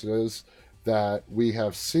performances that we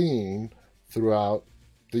have seen throughout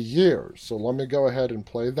the years. So let me go ahead and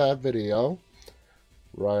play that video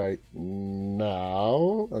right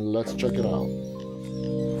now, and let's check it out.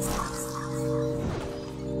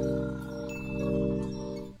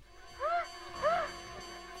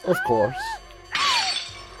 Of course,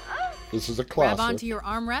 this is a classic. Grab onto your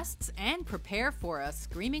armrests and prepare for a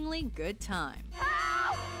screamingly good time.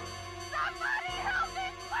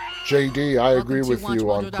 JD, I agree with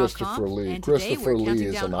you on Christopher Lee. Christopher Lee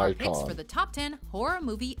is an icon. For the top 10 horror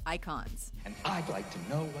movie icons. And I'd like to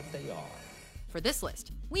know what they are. For this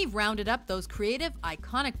list, we've rounded up those creative,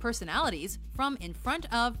 iconic personalities from in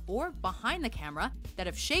front of or behind the camera that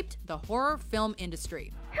have shaped the horror film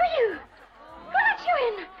industry. Who are you? Who let you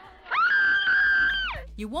in?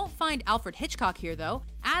 You won't find Alfred Hitchcock here, though,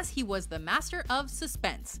 as he was the master of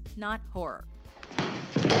suspense, not horror.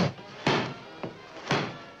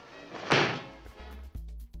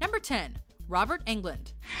 Number 10, Robert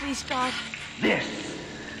Englund. Please, God. This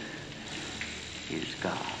is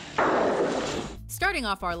God. Starting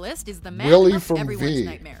off our list is the man Willie of from everyone's V.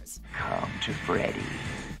 nightmares. Come to Freddy.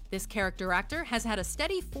 This character actor has had a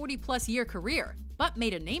steady 40-plus year career, but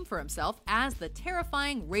made a name for himself as the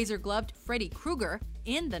terrifying razor-gloved Freddy Krueger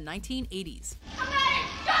in the 1980s.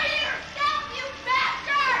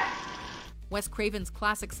 Wes Craven's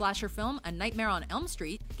classic slasher film, A Nightmare on Elm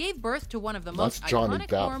Street, gave birth to one of the most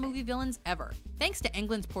iconic horror movie villains ever, thanks to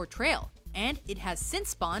Englund's portrayal, and it has since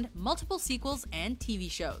spawned multiple sequels and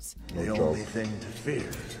TV shows. The only thing to fear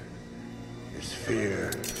is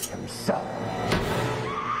fear himself.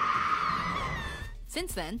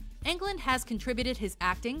 Since then, Englund has contributed his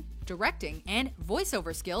acting, directing, and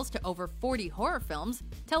voiceover skills to over 40 horror films,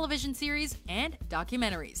 television series, and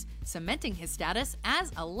documentaries, cementing his status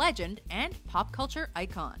as a legend and pop culture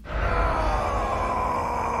icon.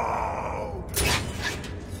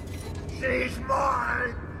 She's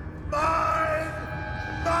mine! Mine!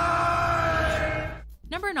 Mine!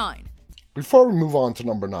 Number 9. Before we move on to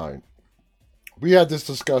number 9, we had this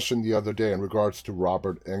discussion the other day in regards to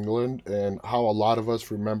Robert Englund and how a lot of us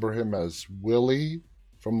remember him as Willie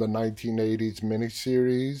from the 1980s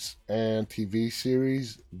miniseries and TV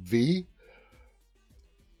series V.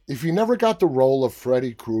 If he never got the role of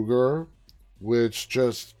Freddy Krueger, which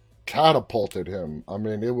just catapulted him, I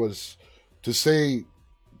mean, it was, to say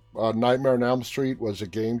Nightmare on Elm Street was a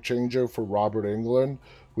game changer for Robert Englund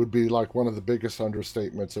would be like one of the biggest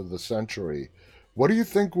understatements of the century. What do you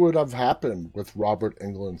think would have happened with Robert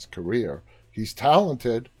Englund's career? He's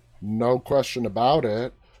talented, no question about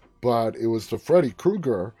it, but it was the Freddy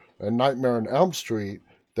Krueger and Nightmare on Elm Street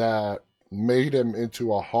that made him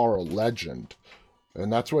into a horror legend.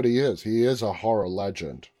 And that's what he is. He is a horror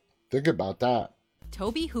legend. Think about that.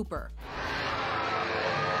 Tobe Hooper.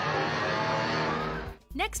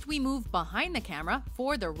 Next, we move behind the camera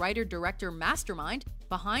for the writer-director mastermind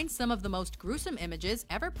behind some of the most gruesome images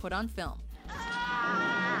ever put on film.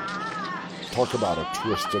 Talk about a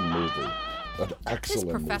twisted movie. An excellent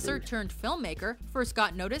This professor movie. turned filmmaker first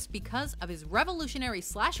got noticed because of his revolutionary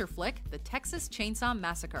slasher flick, The Texas Chainsaw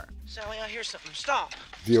Massacre. Sally, I hear something. Stop.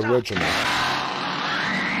 The original.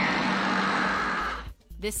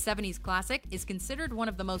 This 70s classic is considered one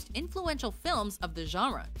of the most influential films of the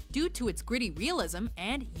genre due to its gritty realism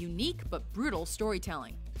and unique but brutal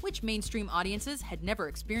storytelling, which mainstream audiences had never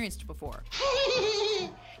experienced before.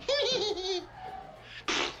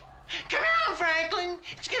 Come on, Franklin.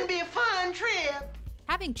 It's gonna be a fun trip.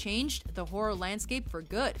 Having changed the horror landscape for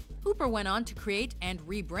good, Hooper went on to create and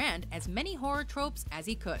rebrand as many horror tropes as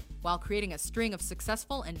he could, while creating a string of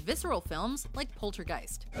successful and visceral films like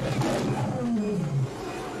Poltergeist. I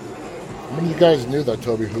mean, you guys knew that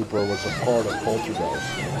Tobe Hooper was a part of Poltergeist.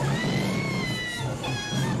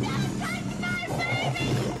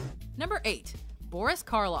 Number 8. Boris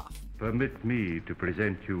Karloff. Permit me to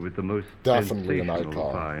present you with the most Definitely an sensational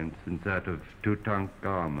icon. find since that of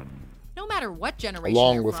Tutankhamun. No matter what generation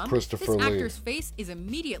Along you're with from, Christopher this Lee. actor's face is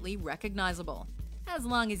immediately recognizable, as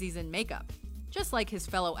long as he's in makeup. Just like his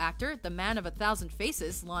fellow actor, the man of 1,000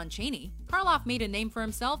 faces, Lon Chaney, Karloff made a name for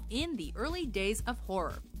himself in the early days of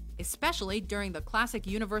horror, especially during the classic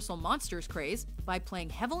Universal Monsters craze by playing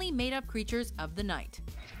heavily made-up creatures of the night.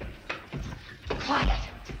 Quiet!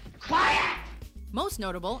 Quiet! Most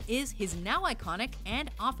notable is his now iconic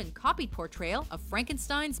and often copied portrayal of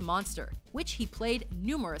Frankenstein's monster, which he played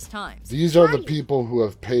numerous times. These are the people who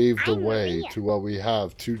have paved the way to what we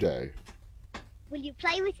have today. Will you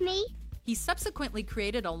play with me? He subsequently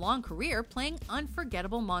created a long career playing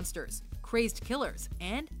unforgettable monsters, crazed killers,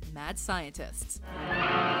 and mad scientists.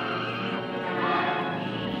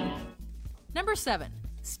 Number 7.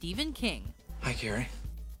 Stephen King. Hi, Carrie.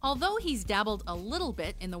 Although he's dabbled a little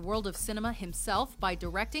bit in the world of cinema himself by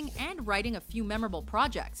directing and writing a few memorable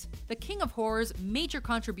projects, the King of Horror's major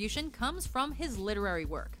contribution comes from his literary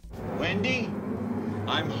work. Wendy,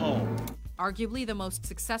 I'm home. Arguably the most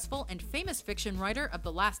successful and famous fiction writer of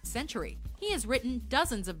the last century, he has written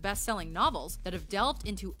dozens of best-selling novels that have delved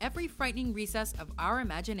into every frightening recess of our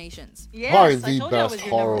imaginations. Probably the best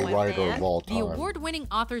horror writer of all time. The award-winning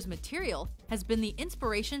author's material has been the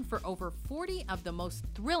inspiration for over 40 of the most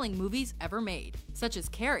thrilling movies ever made, such as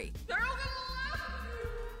Carrie,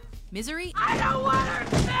 Misery, I don't want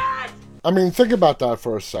her dead! I mean, think about that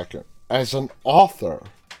for a second. As an author,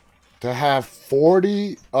 to have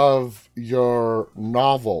 40 of your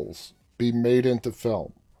novels be made into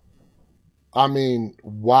film. I mean,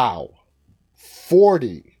 wow.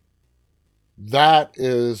 40. That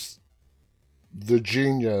is the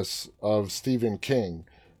genius of Stephen King.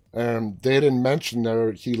 And they didn't mention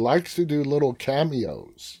there, he likes to do little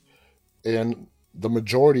cameos in the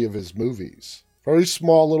majority of his movies. Very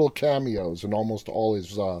small little cameos in almost all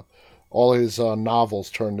his novels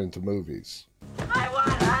turned into movies. I want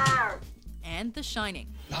her! and The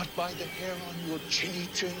Shining. Not by the hair on your chinny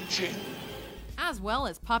chin chin. As well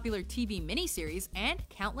as popular TV miniseries and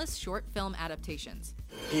countless short film adaptations.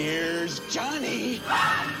 Here's Johnny!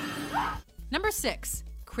 Number 6.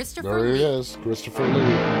 Christopher There Lee. he is, Christopher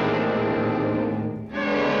Lee.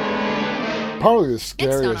 Probably the Next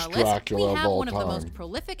on our scariest list, Dracula we of have all one of the time. most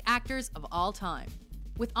prolific actors of all time.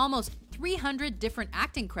 With almost 300 different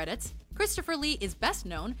acting credits, Christopher Lee is best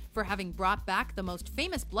known for having brought back the most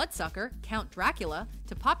famous bloodsucker, Count Dracula,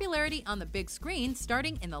 to popularity on the big screen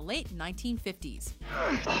starting in the late 1950s.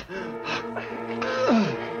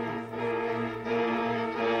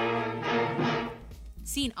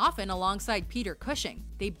 Seen often alongside Peter Cushing,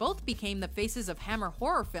 they both became the faces of Hammer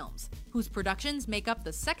horror films, whose productions make up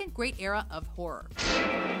the second great era of horror.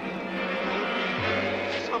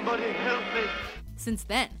 Somebody help me! Since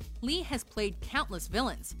then, Lee has played countless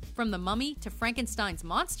villains, from The Mummy to Frankenstein's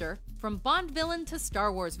monster, from Bond villain to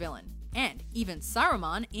Star Wars villain, and even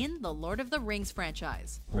Saruman in the Lord of the Rings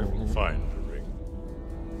franchise. I will find the ring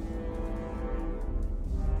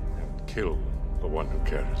and kill the one who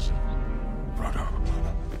carries it. Brother.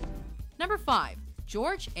 Number 5.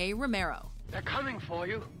 George A. Romero. They're coming for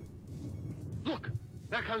you. Look,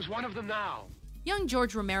 there comes one of them now. Young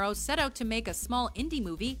George Romero set out to make a small indie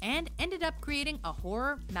movie and ended up creating a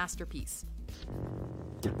horror masterpiece.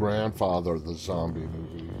 The grandfather of the zombie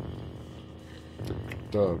movie.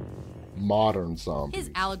 The modern zombie. His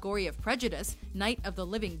allegory of prejudice, Night of the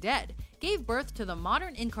Living Dead, gave birth to the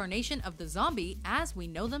modern incarnation of the zombie as we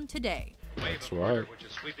know them today. That's right. Which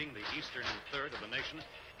is sweeping the eastern third of the nation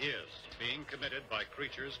is being committed by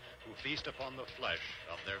creatures who feast upon the flesh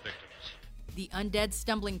of their victims. The undead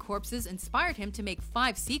stumbling corpses inspired him to make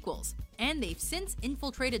 5 sequels, and they've since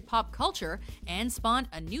infiltrated pop culture and spawned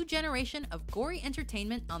a new generation of gory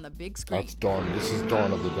entertainment on the big screen. That's Dawn. This is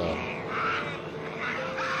Dawn of the Dead.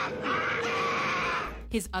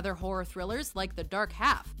 His other horror thrillers, like The Dark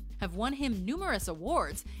Half, have won him numerous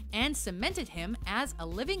awards and cemented him as a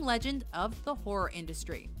living legend of the horror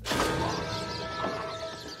industry.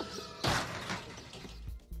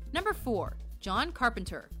 Number 4. John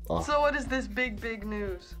Carpenter. So what is this big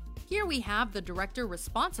news? Here we have the director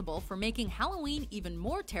responsible for making Halloween even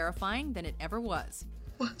more terrifying than it ever was.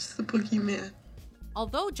 What's the boogeyman?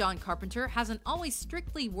 Although John Carpenter hasn't always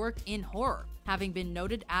strictly worked in horror, having been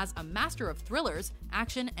noted as a master of thrillers,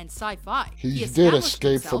 action, and sci-fi, he did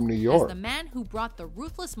Escape from New York as the man who brought the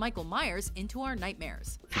ruthless Michael Myers into our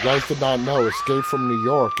nightmares. If you guys did not know, Escape from New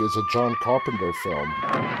York is a John Carpenter film.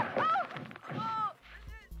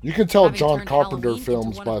 You can tell John Carpenter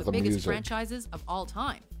films by the music. Biggest franchises of all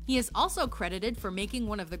time. He is also credited for making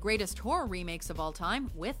one of the greatest horror remakes of all time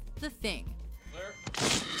with The Thing.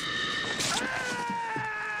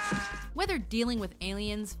 Whether dealing with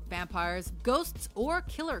aliens, vampires, ghosts, or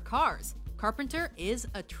killer cars, Carpenter is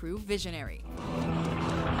a true visionary.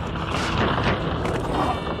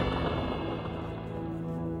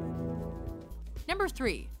 Number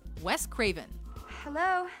 3. Wes Craven.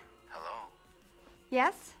 Hello? Hello?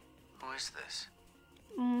 Yes? Who is this?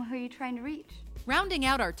 Who are you trying to reach? Rounding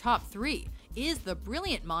out our top 3 is the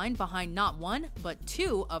brilliant mind behind not one, but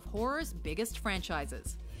 2 of horror's biggest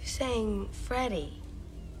franchises. You're saying Freddy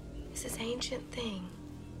is this ancient thing.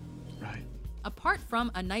 Right. Apart from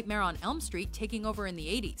A Nightmare on Elm Street taking over in the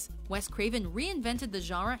 80s, Wes Craven reinvented the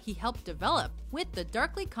genre he helped develop with the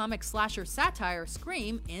darkly comic slasher satire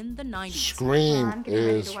Scream in the 90s. Scream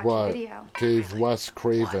is what gave Wes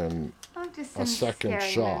Craven a second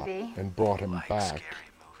shot movie. And brought him back.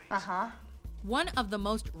 One of the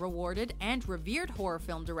most rewarded and revered horror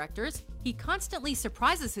film directors, he constantly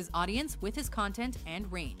surprises his audience with his content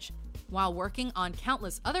and range, while working on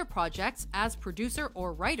countless other projects as producer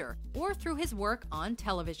or writer, or through his work on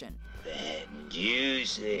television.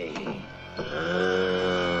 Juicy.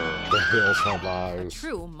 The Hills Have Eyes. A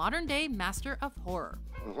true modern-day master of horror.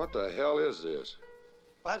 What the hell is this?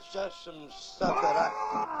 That's just some stuff that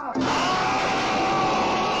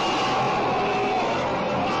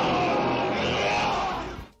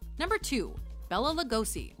Number 2. Bela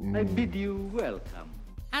Lugosi. I bid you welcome.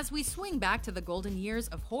 As we swing back to the golden years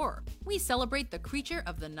of horror, we celebrate the creature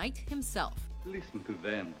of the night himself. Listen to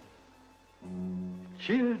them.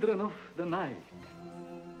 Children of the night.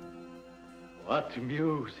 What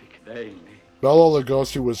music they make. Bela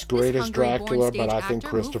Lugosi was great This as Dracula, Hungary-born but I stage think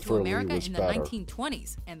actor moved Christopher to Lee America was in better. the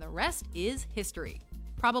 1920s, and the rest is history.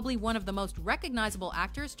 Probably one of the most recognizable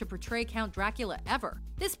actors to portray Count Dracula ever.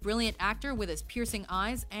 This brilliant actor with his piercing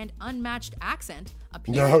eyes and unmatched accent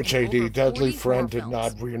appears No, in JD, over Deadly 40 Friend horror did not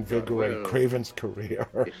films. reinvigorate Craven's career.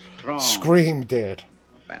 Strong. Scream did.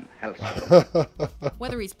 Van Helsing.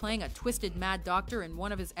 Whether he's playing a twisted mad doctor in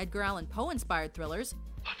one of his Edgar Allan Poe-inspired thrillers,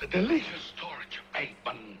 The delicious storage of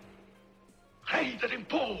Bateman. Hated in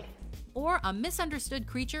Poe. or a misunderstood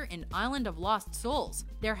creature in Island of Lost Souls,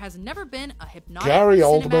 there has never been a hypnotic Gary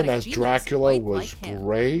cinematic Oldman as genius Dracula quite was like him.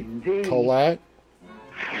 great, Colette,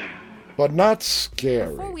 but not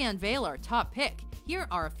scary. Before we unveil our top pick, Here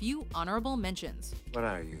are a few honorable mentions. What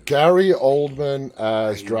are you? Gary Oldman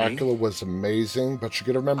as Dracula was amazing, but you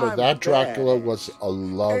gotta remember that Dracula was a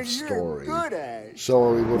love story.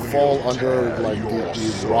 So it would fall under like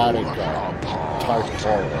the erotic type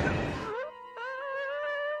horror.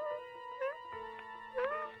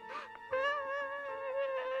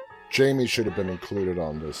 Jamie should have been included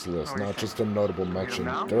on this list, not just a notable mention.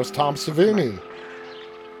 There's Tom Savini,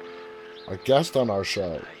 a guest on our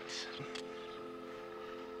show.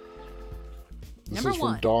 This Number is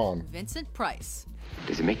from 1, Dawn. Vincent Price.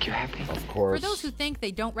 Does it make you happy? Of course. For those who think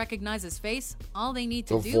they don't recognize his face, all they need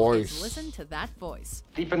to The do voice. is listen to that voice.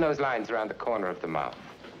 Deepen those lines around the corner of the mouth.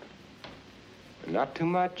 Not too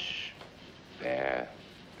much. There,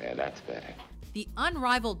 that's better. The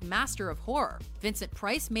unrivaled master of horror, Vincent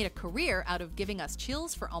Price made a career out of giving us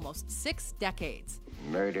chills for almost 6 decades.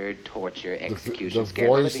 Murder, torture, execution. The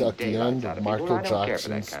voice at the end of Michael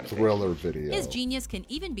Jackson's Thriller video. His genius can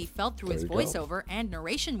even be felt through his voiceover and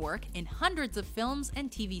narration work in hundreds of films and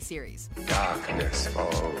TV series. Darkness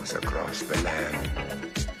falls across the land.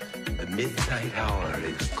 The midnight hour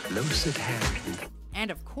is close at hand. And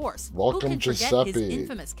of course, Welcome, who can forget Giuseppe. his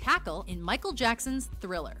infamous cackle in Michael Jackson's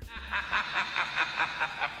Thriller?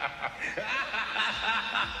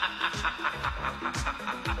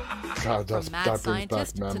 God, From mad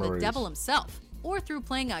scientist to the devil himself, or through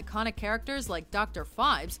playing iconic characters like Dr.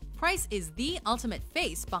 Phibes, Price is the ultimate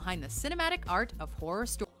face behind the cinematic art of horror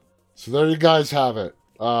story. So there you guys have it.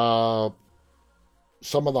 Some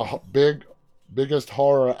of the biggest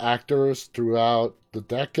horror actors throughout the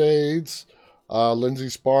decades. Lindsay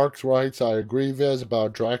Sparks writes, I agree, Viz,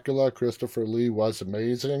 about Dracula. Christopher Lee was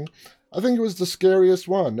amazing. I think it was the scariest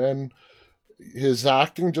one. And his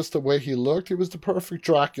acting, just the way he looked, he was the perfect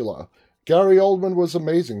Dracula. Gary Oldman was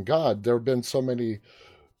amazing. God, there have been so many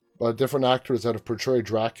different actors that have portrayed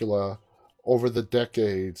Dracula over the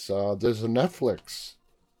decades. There's a Netflix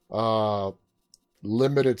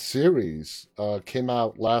limited series came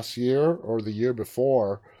out last year or the year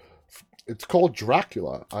before. It's called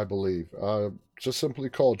Dracula, I believe. Just simply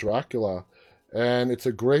called Dracula. And it's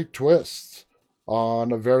a great twist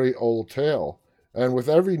on a very old tale. And with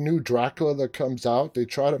every new Dracula that comes out, they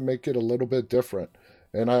try to make it a little bit different.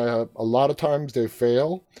 And a lot of times they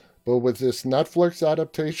fail. But with this Netflix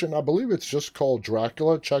adaptation, I believe it's just called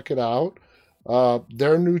Dracula. Check it out.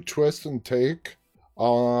 Their new twist and take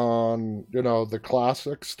on, the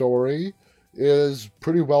classic story is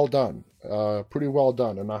pretty well done.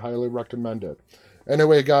 And I highly recommend it.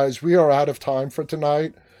 Anyway, guys, we are out of time for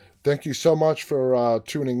tonight. Thank you so much for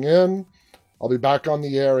tuning in. I'll be back on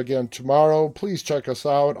the air again tomorrow. Please check us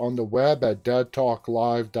out on the web at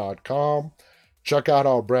deadtalklive.com. Check out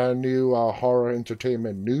our brand new horror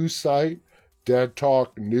entertainment news site,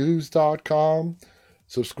 deadtalknews.com.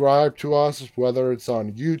 Subscribe to us, whether it's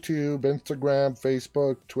on YouTube, Instagram,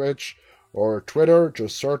 Facebook, Twitch, or Twitter.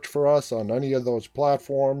 Just search for us on any of those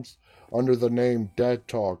platforms under the name Dead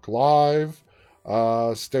Talk Live.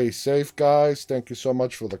 Stay safe, guys. Thank you so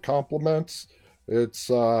much for the compliments. It's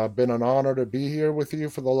been an honor to be here with you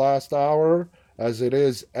for the last hour, as it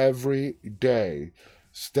is every day.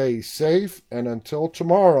 Stay safe, and until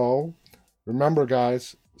tomorrow, remember,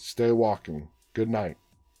 guys, stay walking. Good night.